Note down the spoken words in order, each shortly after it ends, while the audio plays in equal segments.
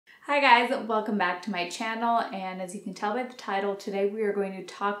Hi guys, welcome back to my channel, and as you can tell by the title, today we are going to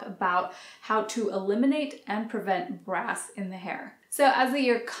talk about how to eliminate and prevent brass in the hair. So as the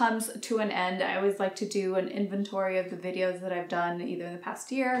year comes to an end, I always like to do an inventory of the videos that I've done either in the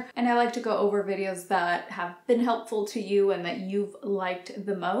past year, and I like to go over videos that have been helpful to you and that you've liked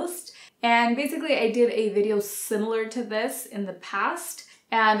the most. And basically I did a video similar to this in the past,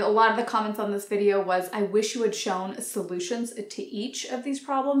 and a lot of the comments on this video was, I wish you had shown solutions to each of these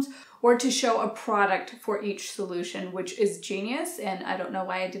problems or to show a product for each solution, which is genius. And I don't know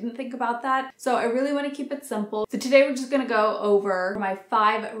why I didn't think about that. So I really want to keep it simple. So today we're just going to go over my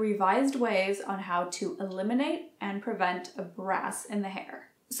 5 revised ways on how to eliminate and prevent brass in the hair.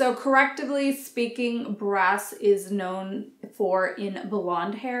 So correctively speaking, brass is known for in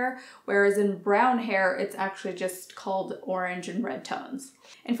blonde hair, whereas in brown hair, it's actually just called orange and red tones.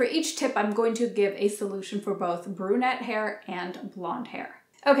 And for each tip, I'm going to give a solution for both brunette hair and blonde hair.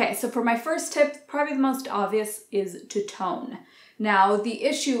 Okay, so for my first tip, probably the most obvious is to tone. Now, the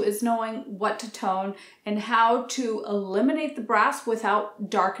issue is knowing what to tone and how to eliminate the brass without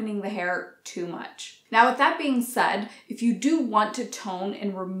darkening the hair too much. Now, with that being said, if you do want to tone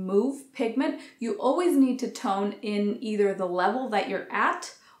and remove pigment, you always need to tone in either the level that you're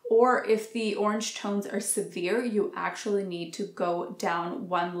at, or if the orange tones are severe, you actually need to go down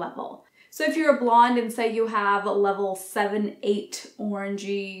one level. So if you're a blonde and say you have a level 7, 8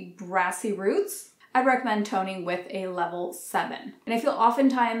 orangey brassy roots, I'd recommend toning with a level 7. And I feel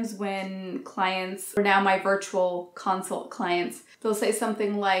oftentimes when clients, or now my virtual consult clients, they'll say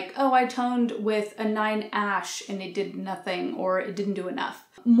something like, oh, I toned with a 9 ash and it did nothing, or it didn't do enough.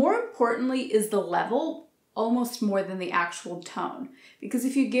 More importantly is the level, almost more than the actual tone. Because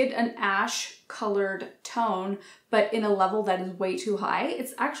if you get an ash colored tone, but in a level that is way too high,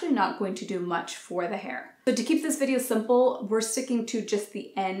 it's actually not going to do much for the hair. So to keep this video simple, we're sticking to just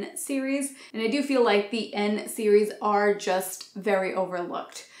the N series. And I do feel like the N series are just very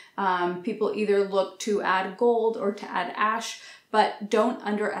overlooked. People either look to add gold or to add ash, but don't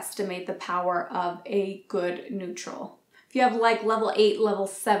underestimate the power of a good neutral. If you have like level 8, level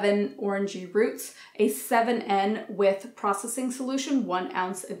 7 orangey roots, a 7N with processing solution, 1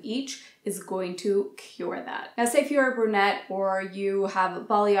 ounce of each, is going to cure that. Now say if you're a brunette or you have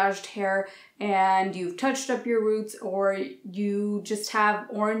balayaged hair and you've touched up your roots, or you just have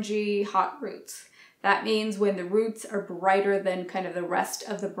orangey hot roots. That means when the roots are brighter than kind of the rest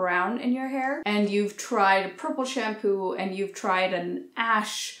of the brown in your hair, and you've tried purple shampoo and you've tried an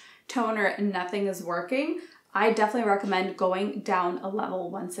ash toner and nothing is working, I definitely recommend going down a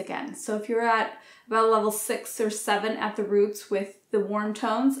level once again. So if you're at about a level 6 or 7 at the roots with the warm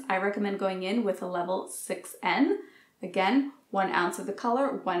tones, I recommend going in with a level 6N. Again, 1 ounce of the color,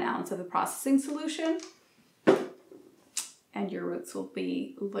 1 ounce of the processing solution, and your roots will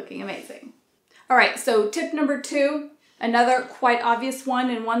be looking amazing. All right, so tip number 2, another quite obvious one,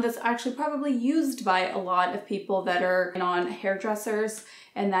 and one that's actually probably used by a lot of people that are on hairdressers,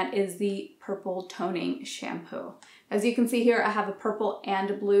 and that is the purple toning shampoo. As you can see here, I have a purple and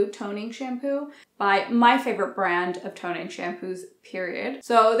a blue toning shampoo by my favorite brand of toning shampoos, period.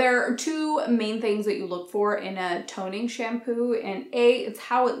 So there are 2 main things that you look for in a toning shampoo, and A, it's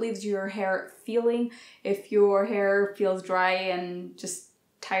how it leaves your hair feeling. If your hair feels dry and just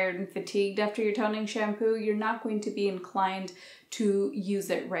tired and fatigued after your toning shampoo, you're not going to be inclined to use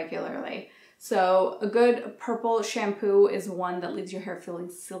it regularly. So a good purple shampoo is one that leaves your hair feeling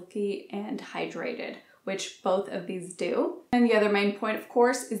silky and hydrated, which both of these do. And the other main point, of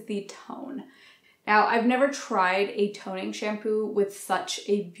course, is the tone. Now, I've never tried a toning shampoo with such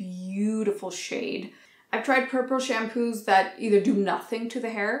a beautiful shade. I've tried purple shampoos that either do nothing to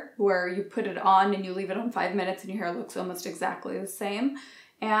the hair, where you put it on and you leave it on 5 minutes and your hair looks almost exactly the same.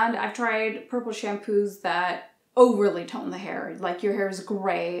 And I've tried purple shampoos that overly tone the hair, like your hair is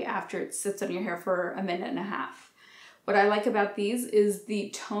gray after it sits on your hair for a minute and a half. What I like about these is the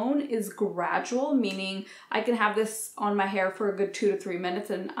tone is gradual, meaning I can have this on my hair for a good 2 to 3 minutes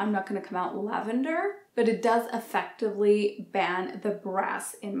and I'm not going to come out lavender, but it does effectively ban the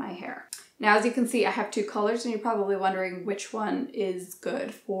brass in my hair. Now, as you can see, I have 2 colors, and you're probably wondering which one is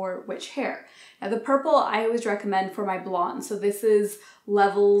good for which hair. Now, the purple I always recommend for my blonde, so this is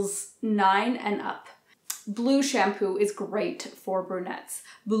levels 9 and up. Blue shampoo is great for brunettes.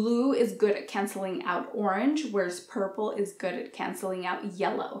 Blue is good at canceling out orange, whereas purple is good at canceling out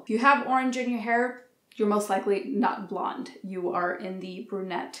yellow. If you have orange in your hair, you're most likely not blonde. You are in the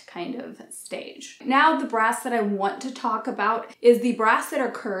brunette kind of stage. Now, the brass that I want to talk about is the brass that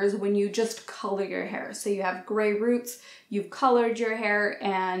occurs when you just color your hair. So you have gray roots, you've colored your hair,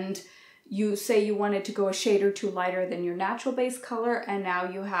 and you say you wanted to go a shade or two lighter than your natural base color, and now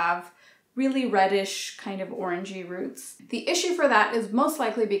you have really reddish kind of orangey roots. The issue for that is most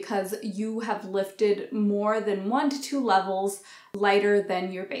likely because you have lifted more than 1 to 2 levels lighter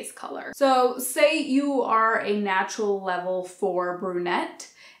than your base color. So say you are a natural level 4 brunette,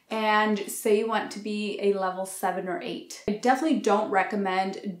 and say you want to be a level 7 or 8. I definitely don't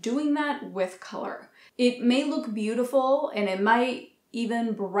recommend doing that with color. It may look beautiful and it might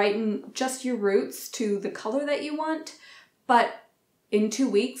even brighten just your roots to the color that you want, but in 2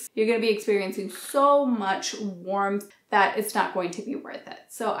 weeks, you're going to be experiencing so much warmth that it's not going to be worth it.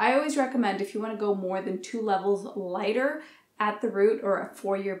 So I always recommend if you want to go more than 2 levels lighter at the root or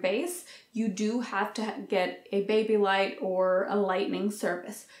for your base, you do have to get a baby light or a lightening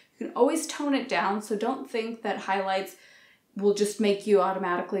surface. You can always tone it down, so don't think that highlights will just make you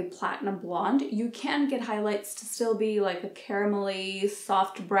automatically platinum blonde. You can get highlights to still be like a caramelly,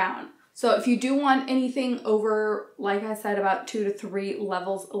 soft brown. So if you do want anything over, like I said, about 2 to 3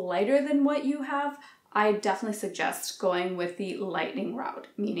 levels lighter than what you have, I definitely suggest going with the lightening route,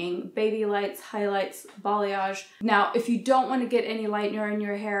 meaning baby lights, highlights, balayage. Now, if you don't want to get any lightener in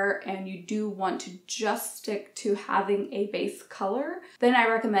your hair and you do want to just stick to having a base color, then I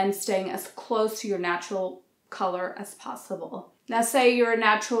recommend staying as close to your natural color as possible. Now, say you're a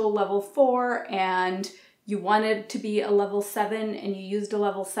natural level 4 and you wanted to be a level 7 and you used a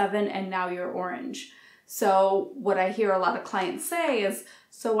level 7 and now you're orange. So what I hear a lot of clients say is,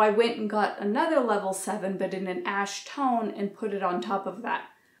 so I went and got another level 7 but in an ash tone and put it on top of that.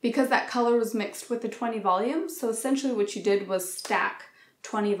 Because that color was mixed with the 20 volume, so essentially what you did was stack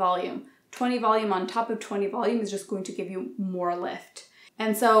 20 volume. 20 volume on top of 20 volume is just going to give you more lift.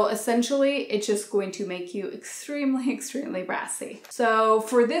 And so essentially, it's just going to make you extremely, extremely brassy. So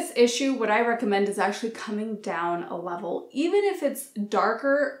for this issue, what I recommend is actually coming down a level, even if it's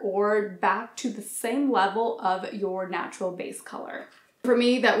darker or back to the same level of your natural base color. For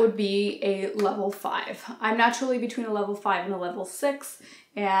me, that would be a level 5. I'm naturally between a level 5 and a level 6.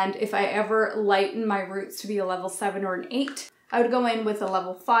 And if I ever lighten my roots to be a level 7 or an 8, I would go in with a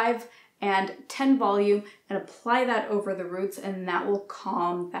level 5 and 10 volume and apply that over the roots, and that will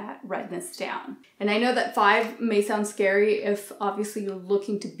calm that redness down. And I know that 5 may sound scary if obviously you're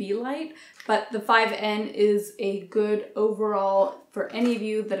looking to be light, but the 5N is a good overall for any of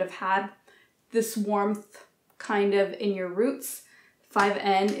you that have had this warmth kind of in your roots.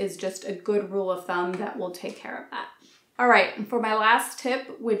 5N is just a good rule of thumb that will take care of that. All right, for my last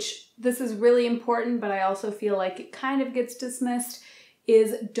tip, which this is really important, but I also feel like it kind of gets dismissed,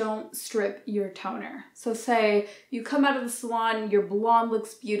 is don't strip your toner. So say you come out of the salon, your blonde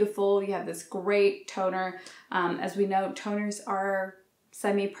looks beautiful, you have this great toner. As we know, toners are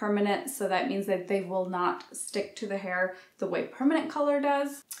semi-permanent, so that means that they will not stick to the hair the way permanent color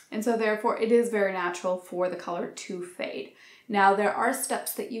does. And so therefore it is very natural for the color to fade. Now there are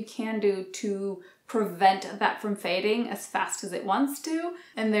steps that you can do to prevent that from fading as fast as it wants to,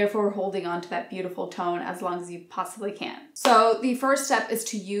 and therefore holding on to that beautiful tone as long as you possibly can. So the first step is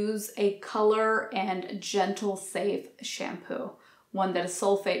to use a color and gentle safe shampoo. One that is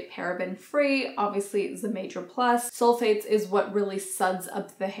sulfate paraben free, obviously is a major plus. Sulfates is what really suds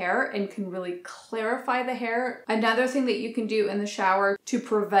up the hair and can really clarify the hair. Another thing that you can do in the shower to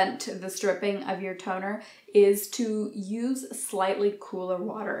prevent the stripping of your toner is to use slightly cooler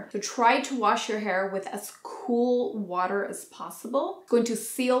water. So try to wash your hair with as cool water as possible. It's going to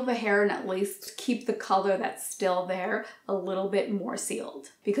seal the hair and at least keep the color that's still there a little bit more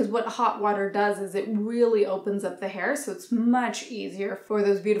sealed. Because what hot water does is it really opens up the hair, so it's much easier for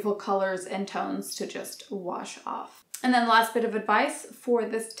those beautiful colors and tones to just wash off. And then the last bit of advice for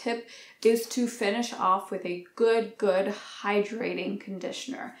this tip is to finish off with a good hydrating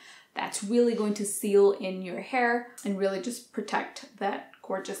conditioner. That's really going to seal in your hair and really just protect that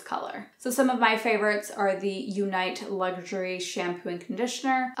gorgeous color. So some of my favorites are the Unite Luxury Shampoo and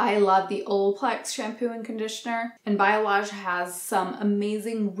Conditioner. I love the Olaplex Shampoo and Conditioner. And Biolage has some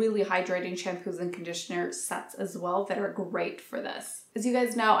amazing, really hydrating shampoos and conditioner sets as well that are great for this. As you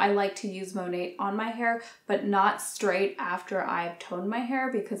guys know, I like to use Monate on my hair, but not straight after I've toned my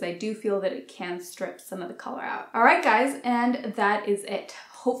hair because I do feel that it can strip some of the color out. All right, guys, and that is it.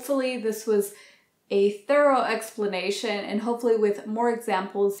 Hopefully this was a thorough explanation and hopefully with more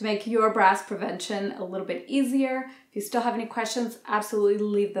examples to make your brass prevention a little bit easier. If you still have any questions, absolutely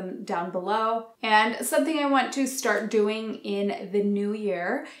leave them down below. And something I want to start doing in the new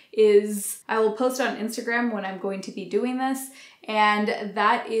year is I will post on Instagram when I'm going to be doing this, and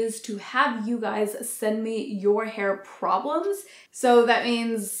that is to have you guys send me your hair problems. So that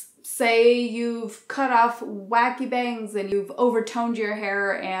means say you've cut off wacky bangs and you've overtoned your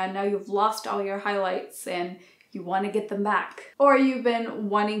hair and now you've lost all your highlights and you want to get them back. Or you've been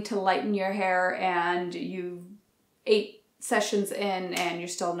wanting to lighten your hair and you've 8 sessions in and you're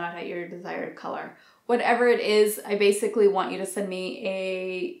still not at your desired color. Whatever it is, I basically want you to send me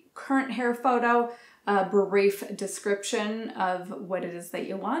a current hair photo, a brief description of what it is that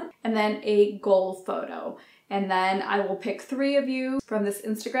you want, and then a goal photo. And then I will pick 3 of you from this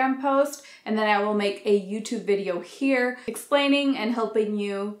Instagram post, and then I will make a YouTube video here explaining and helping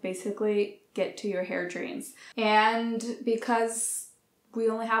you basically get to your hair dreams. And because we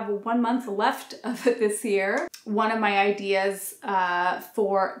only have 1 month left of it this year, one of my ideas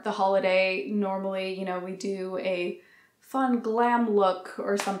for the holiday, normally, you know, we do a fun glam look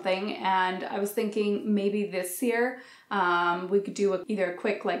or something, and I was thinking maybe this year we could do either a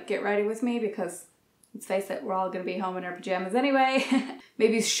quick like get ready with me, because let's face it, we're all gonna be home in our pajamas anyway.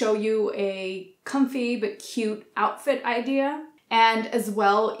 Maybe show you a comfy but cute outfit idea. And as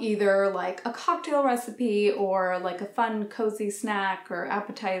well, either like a cocktail recipe or like a fun cozy snack or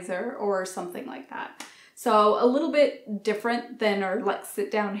appetizer or something like that. So a little bit different than our like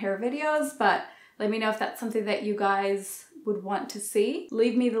sit down hair videos, but let me know if that's something that you guys would want to see.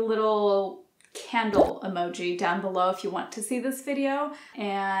 Leave me the little candle emoji down below if you want to see this video.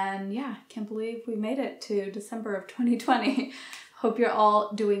 And yeah, can't believe we made it to December of 2020. Hope you're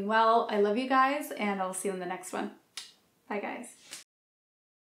all doing well. I love you guys, and I'll see you in the next one. Bye guys.